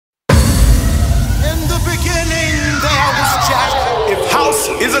beginning there was Jack. If house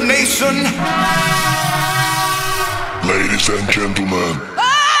is a nation, ladies and gentlemen.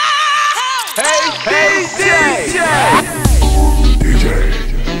 Hey, DJ.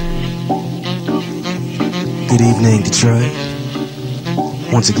 Good evening, Detroit.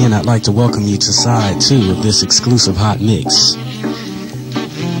 Once again, I'd like to welcome you to side 2 of this exclusive hot mix.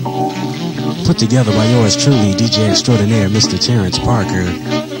 Put together by yours truly, DJ extraordinaire Mr. Terrence Parker,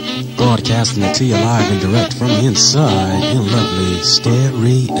 broadcasting it to you live and direct from inside in lovely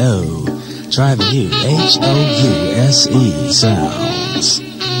stereo, driving you HOUSE sounds.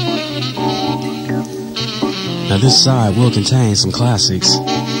 Now this side will contain some classics,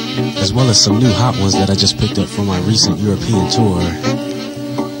 as well as some new hot ones that I just picked up from my recent European tour.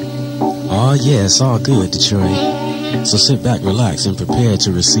 Oh yeah, it's all good, Detroit. So sit back, relax, and prepare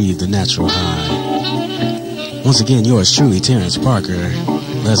to receive the natural high. Once again, yours truly, Terrence Parker.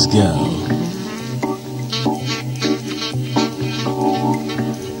 Let's go.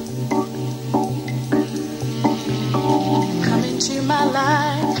 Come into my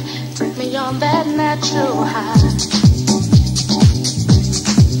life, take me on that natural high.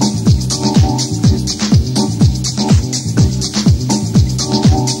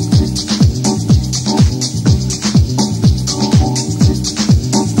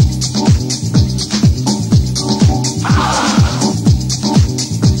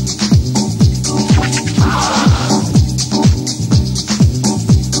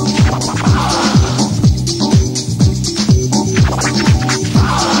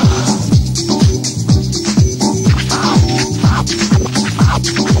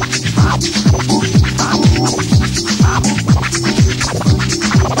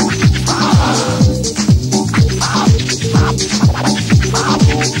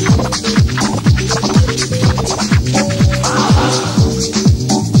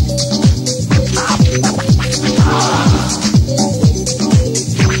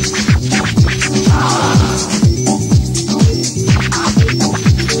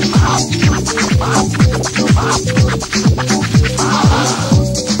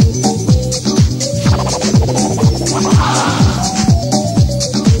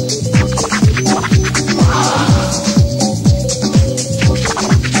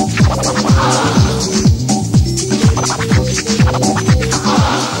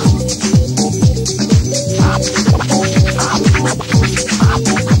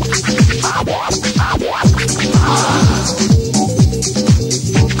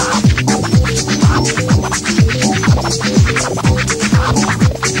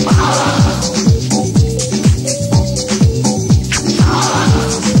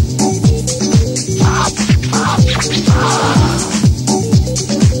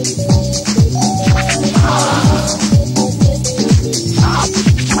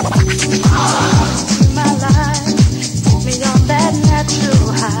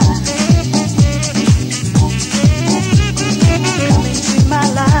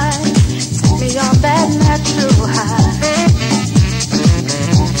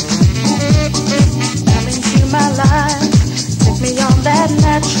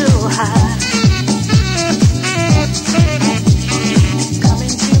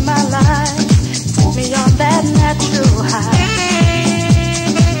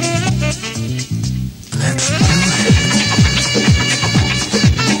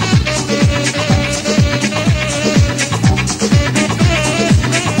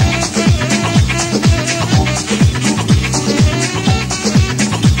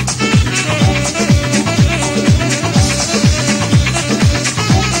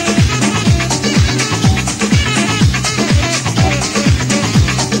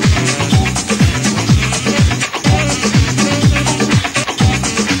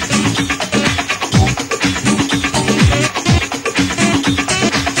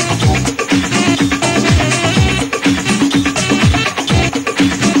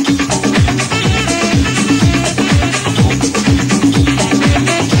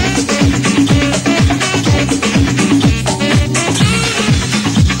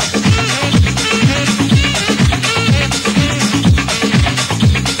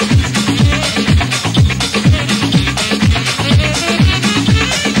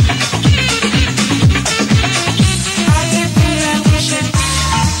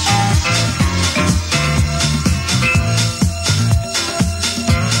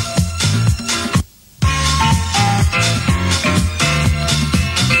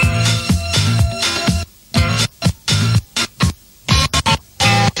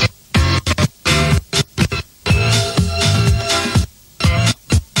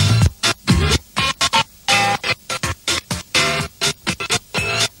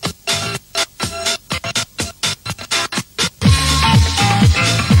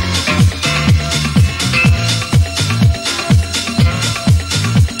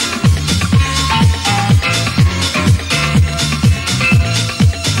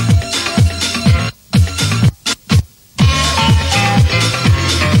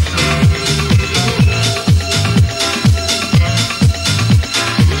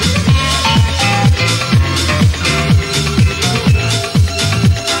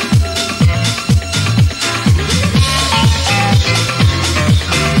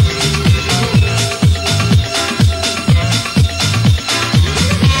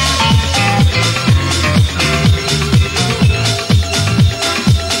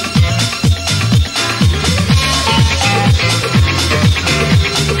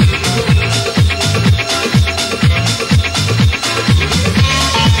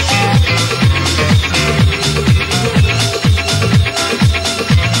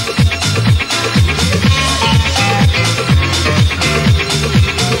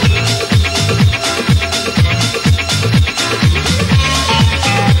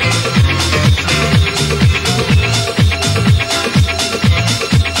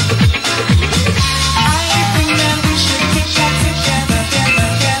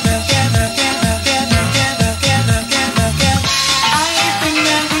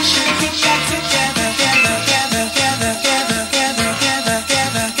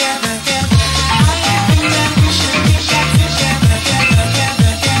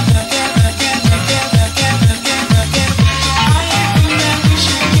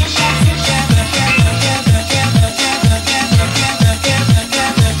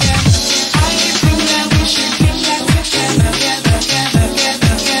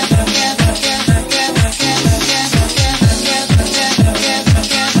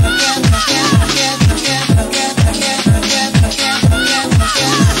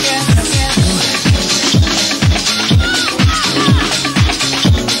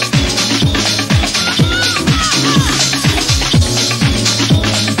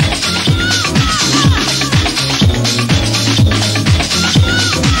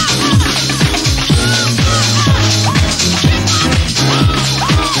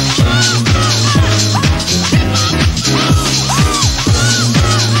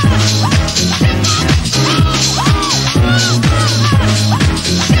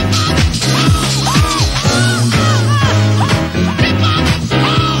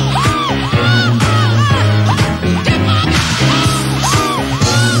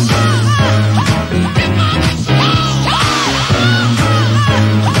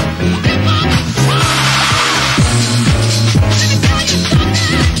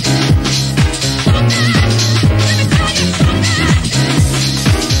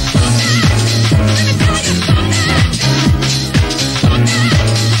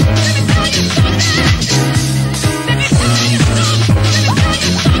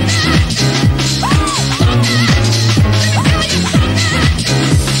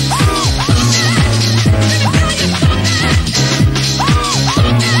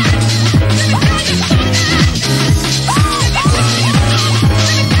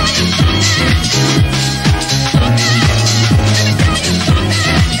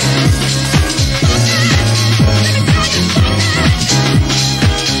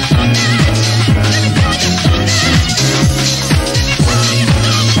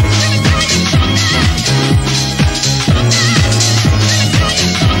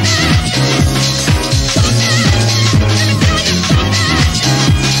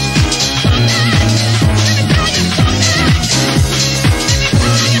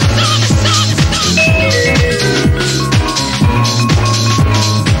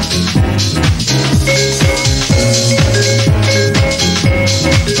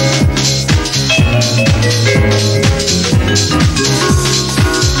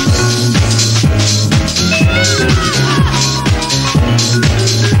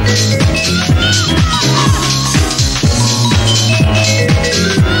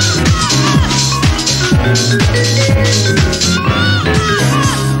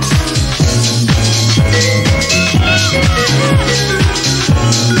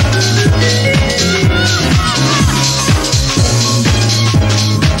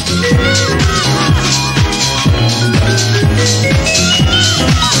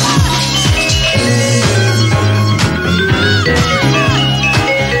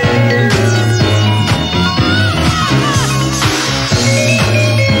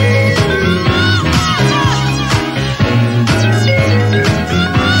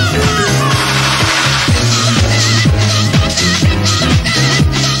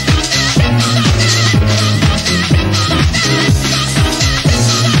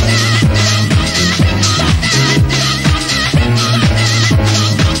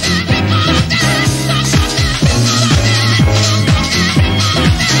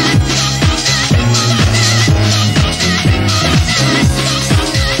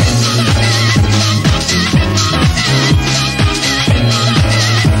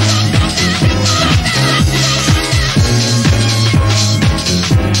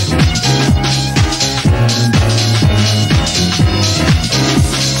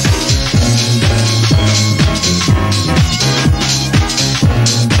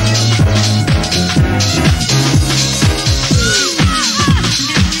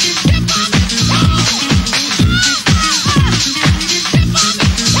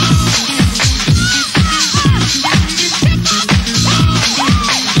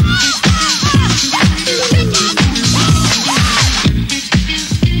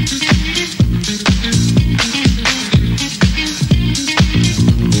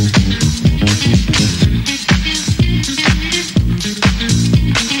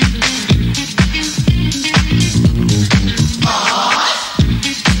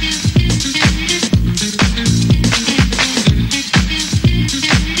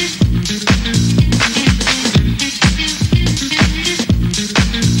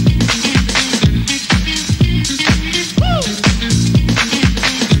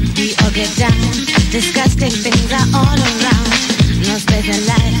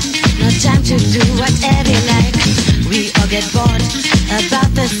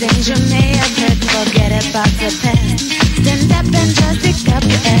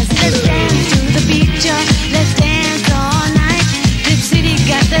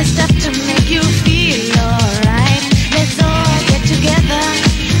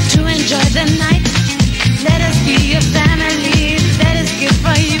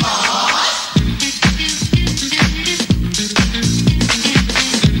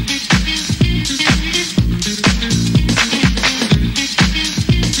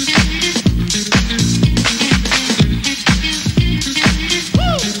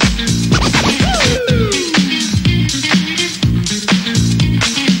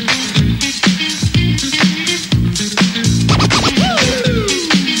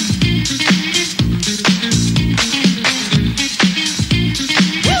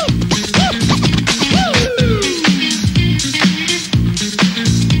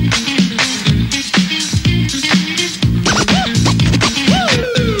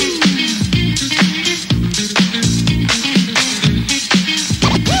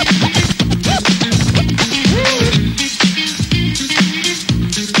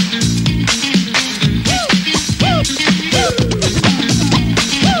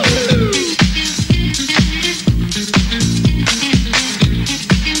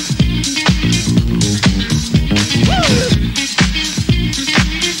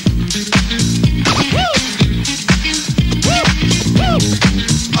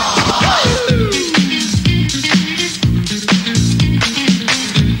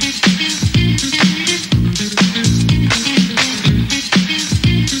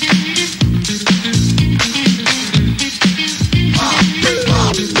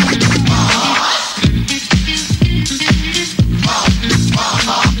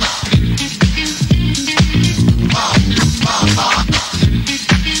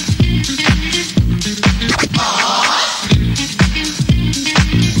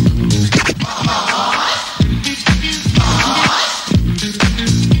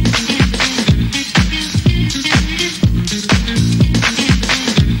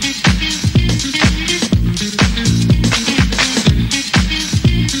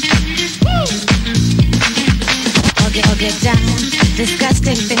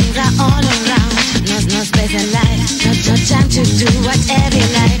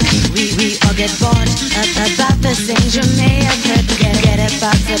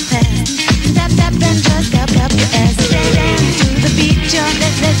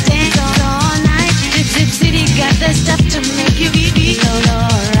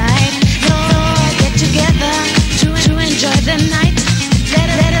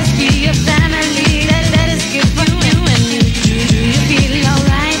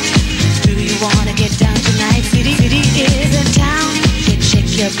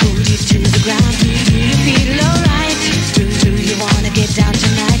 your booty to the ground. Do you feel alright? Do you wanna get down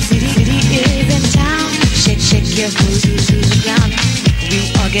tonight? City is in town. Shake your booty to the ground.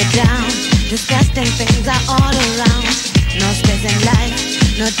 We all get down. Disgusting things are all around. No space in life,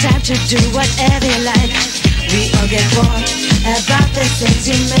 no time to do whatever you like. We all get bored about the things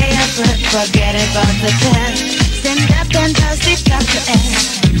you may have heard. Forget about the past. Stand up and toss it up to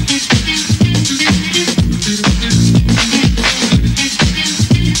ass.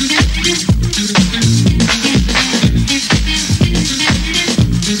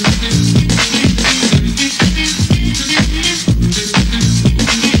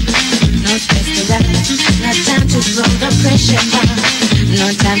 No time to throw the pressure on. No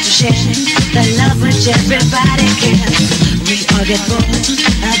time to share the love which everybody cares. We all get bored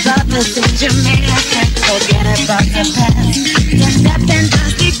about the things you may have heard. Forget about the past. Stand up and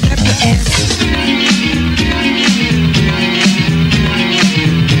dust it up your ass.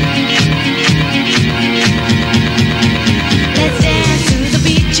 Let's dance to the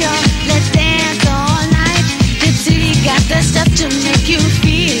beat, y'all. Let's dance all night. The city got the stuff to make you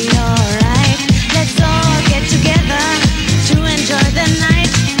feel alright. Let's all get together to enjoy the night.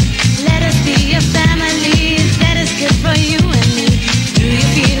 Let us be a family that is good for you and me. Do you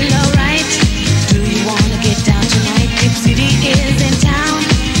feel alright? Do you wanna get down tonight? Big city is in town.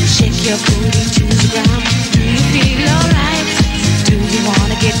 Shake your booty to the ground. Do you feel alright? Do you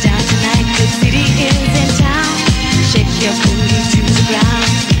wanna get down tonight? Big city is in town. Shake your booty to the ground.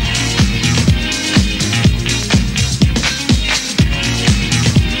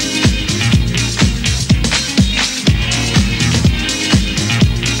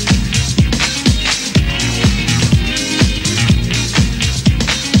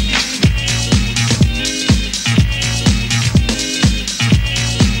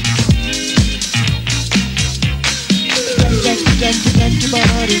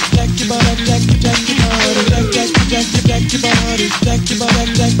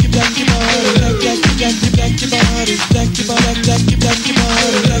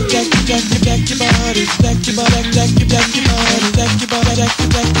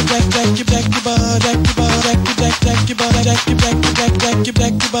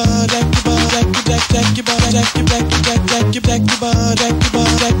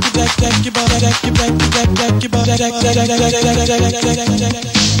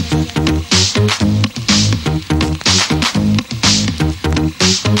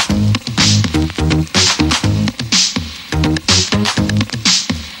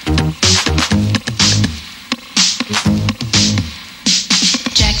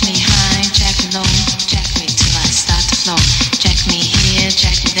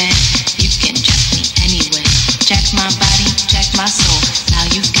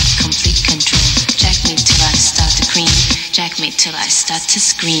 Till I start to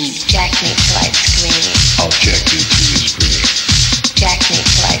scream. Jack me till I scream. I'll jack you till you scream. Jack me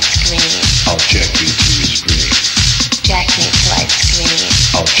till I scream. I'll jack you till you scream. Jack me till I scream.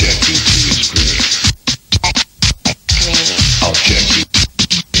 I'll jack you till you scream. Jack scream. I'll jack you.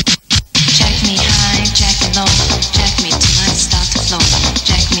 Jack me high, jack me low. Jack me till I start to flow.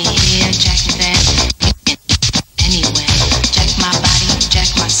 Jack me here, jack me there. Anywhere. Jack my body, jack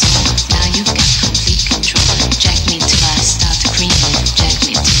my soul. Now you got complete control. Jack me till I start to cream. Jack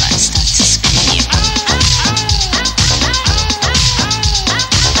me till I start to scream.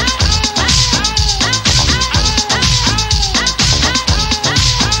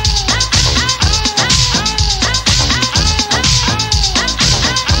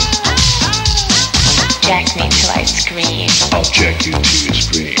 Jack me till I scream. I'll jack you till you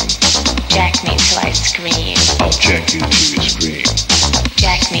scream. Jack me till I scream. I'll jack you till you scream.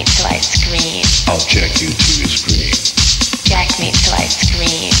 Jack me till I scream. I'll jack you till you scream. Jack me till I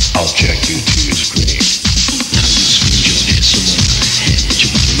scream. I'll jack you till you scream. Now you swing your ass along my head. What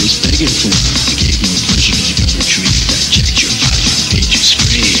your mother was begging for. I gave no pleasure cause you got retrieved. I jacked your body and made you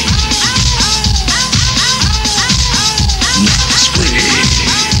scream. Now scream.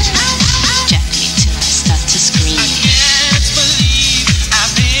 Jack me till I start to scream. I can't believe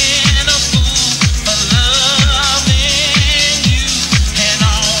I've been a fool for loving you. And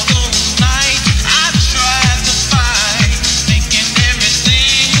all those nights I tried to fight, thinking everything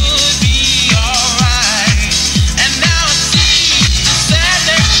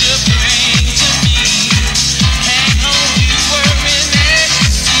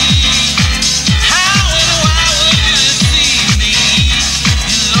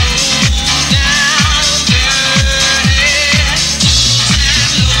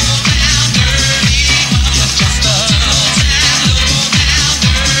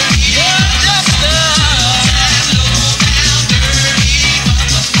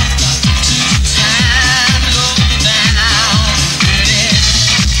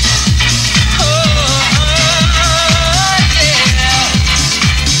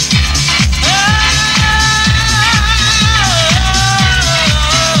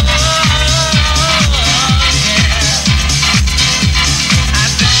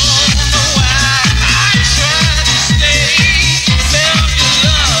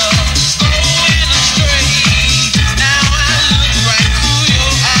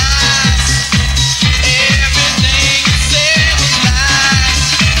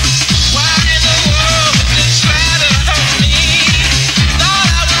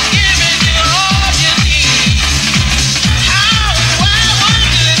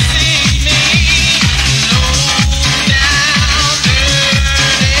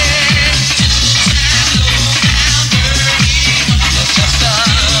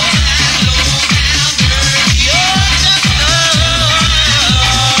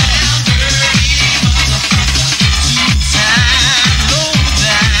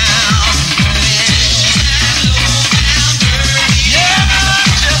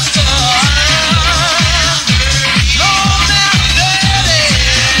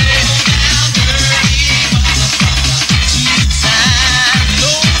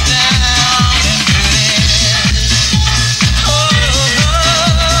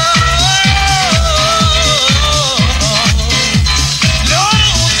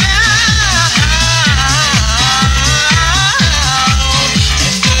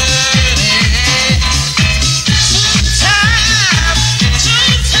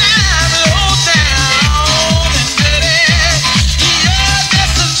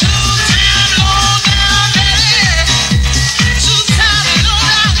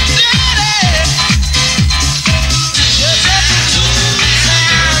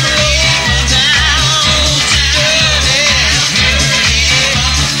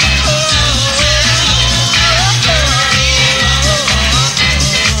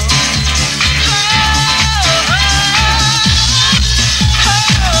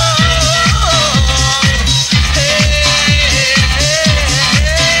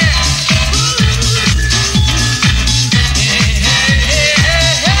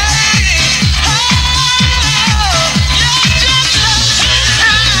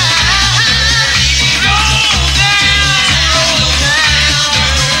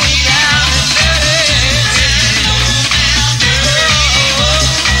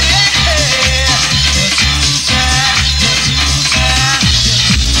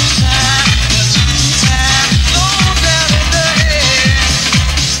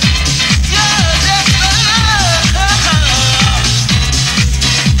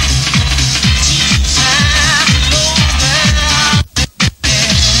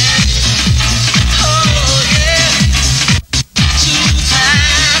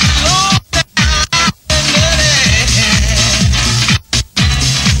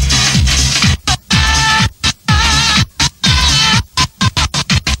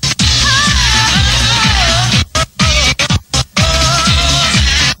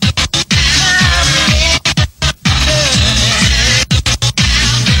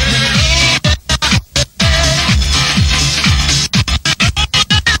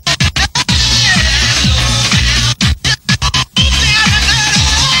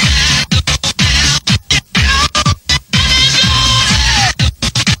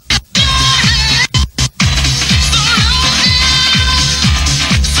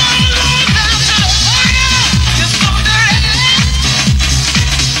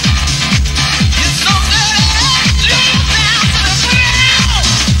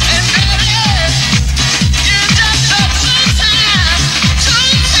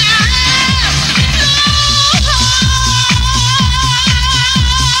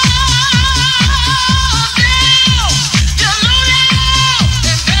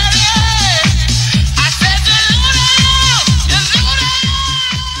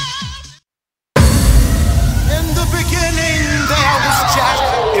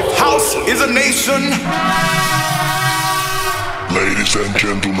listen. Ladies and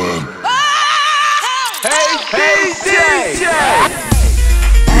gentlemen, Hey, DJ!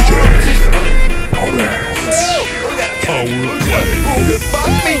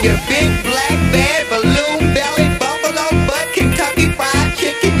 Fuck me, you big black bad balloon belly buffalo butt Kentucky fried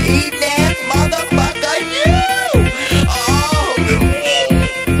chicken eating ass motherfucker, you! Oh,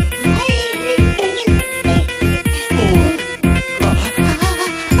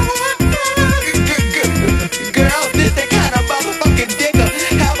 girl, this the kind of motherfucking digger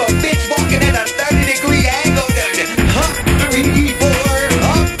have a bitch walking at a 30-degree angle. Huh? 3, 4,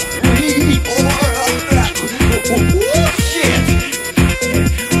 up, 3, 4, up. Woo, shit.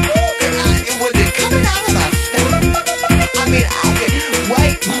 Was it coming out of my stomach? I mean,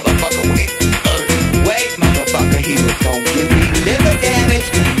 wait, motherfucker, wait, motherfucker, he was gonna give me liver damage.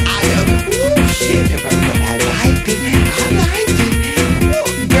 Woo, shit, but I liked it. Woo,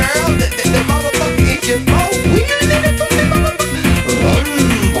 girl, the motherfucker is just more weird than the fucking motherfucker.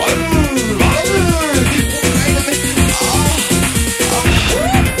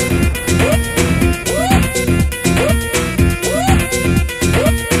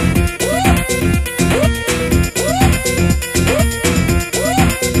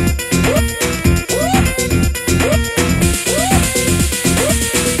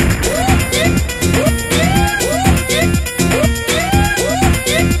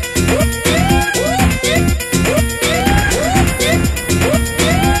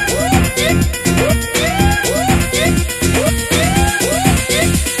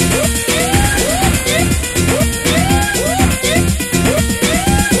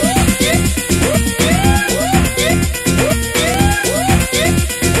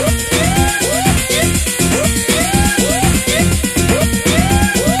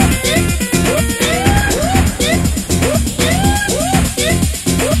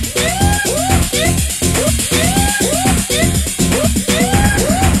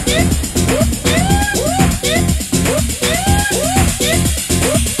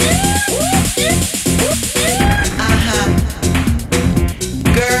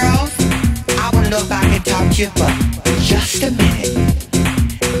 For just a minute.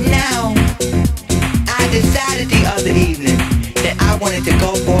 Now, I decided the other evening that I wanted to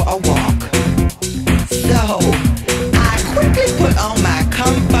go for a walk. So, I quickly put on my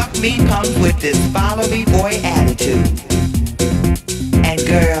come fuck me pumps with this follow me boy attitude. And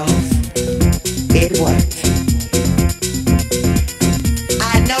girls, it worked.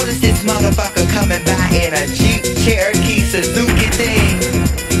 I noticed this motherfucker coming by in a Jeep Cherokee Suzuki thing.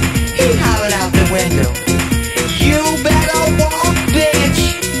 He hollered out the window, "You better walk, bitch!"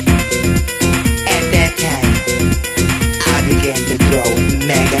 At that time, I began to throw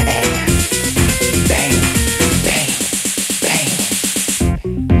mega ass. Bang, bang, bang.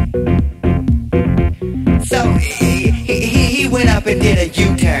 So he went up and did a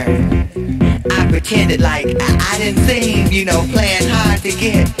U-turn. I pretended like I didn't see him, playing hard to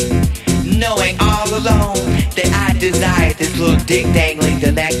get, knowing all along that I desired this little dick-dangling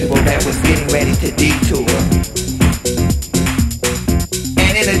delectable that was getting ready to detour.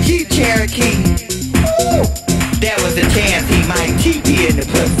 And in a Jeep Cherokee, woo, there was a chance he might TP in the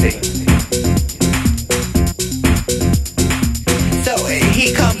pussy. So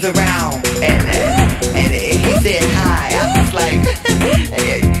he comes around and he said hi. I was like,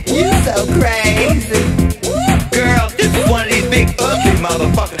 "You so crazy." Girl, this is one of these big ugly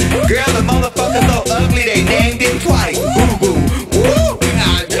motherfuckers. Girl, the motherfucker so ugly they named him twice. Boo boo. Woo.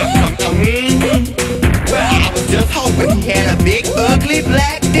 Well, I was just hoping he had a big ugly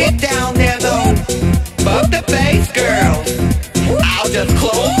black dick down there though. Fuck the face, girl. I'll just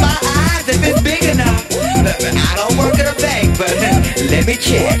close my eyes if it's big enough. I don't work at a bank, but let me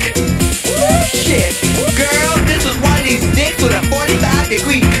check. Shit. Girl, this is one of these dicks with a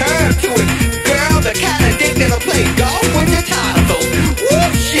 45-degree curve to it. Girl, the kind of dick that'll play golf with your tonsils.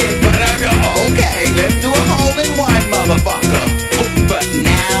 Woo, shit. But okay, let's do a hole-in-one, motherfucker. But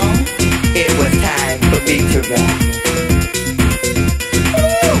now, it was time for me to rap.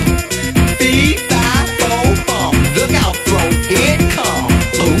 Woo! 3, 5, 4, bump. Look out, throw it come.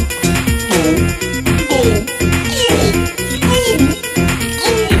 Ooh, ooh, ooh, ooh.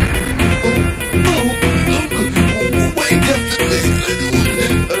 Wait just a minute.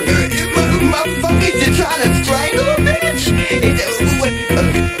 Motherfucker, you trying to strangle a bitch?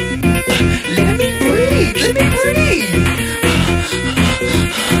 Let me breathe. Let me breathe.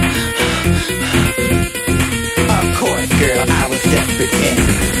 Of course, girl, I was just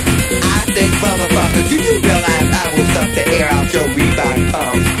pretending. I think, motherfucker, do you realize I will suck the air out your Reebok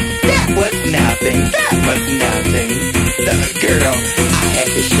pumps? That was nothing. That was nothing. Girl, I had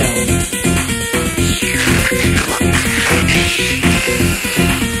to show.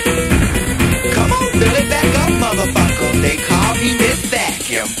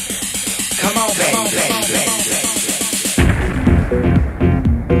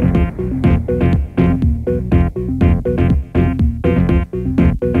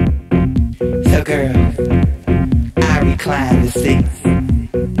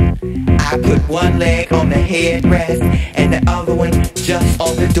 just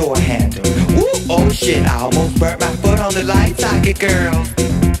on the door handle. Woo, oh shit, I almost burnt my foot on the light socket, girl.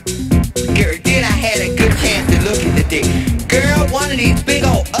 Girl, then I had a good chance to look at the dick. Girl, one of these big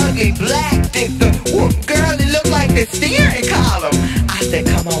old ugly black dicks. Whoop, girl, it looked like the steering column. I said,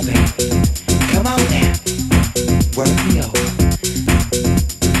 come on, baby. Come on now. Work me over.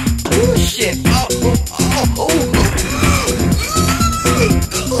 Oh, shit.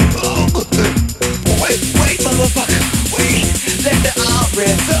 Wait, motherfucker. Wait. Let the arm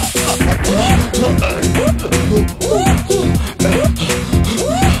rest up.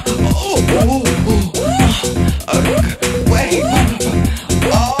 Wait,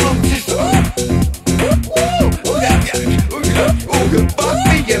 fuck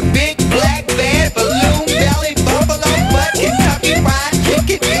me, you big black bad balloon belly buffalo butt Kentucky fried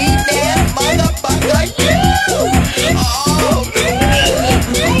chicken eat that motherfucker, you.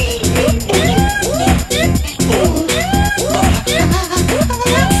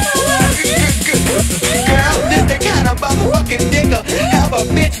 Girl, this the kind of motherfucking nigga have a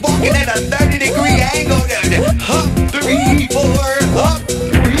bitch walking at a 30-degree angle. Up 3, 4, up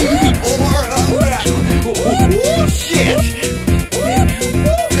 3, 4, up. Oh shit!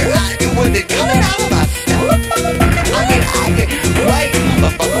 Was it coming out of my stomach? I mean, wait,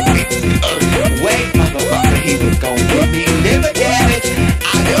 motherfucker, wait, motherfucker, he was gonna give me liver damage.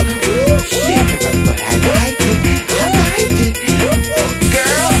 Oh shit, but I liked it.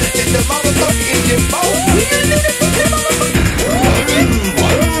 Girl, the motherfucker is your most weird little motherfucker.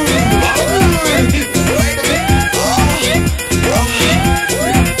 Wait a minute.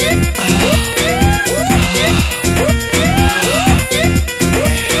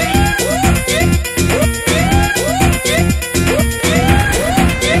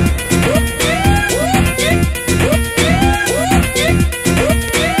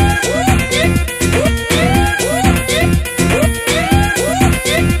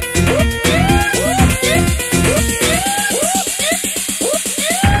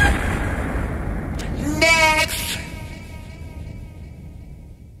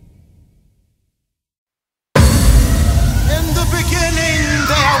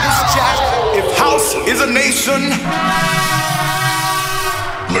 Is a nation.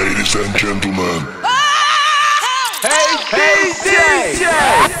 Ladies and gentlemen. Hey, DJ!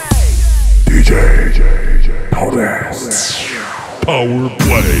 DJ Toru S. Power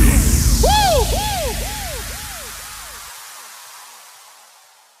play.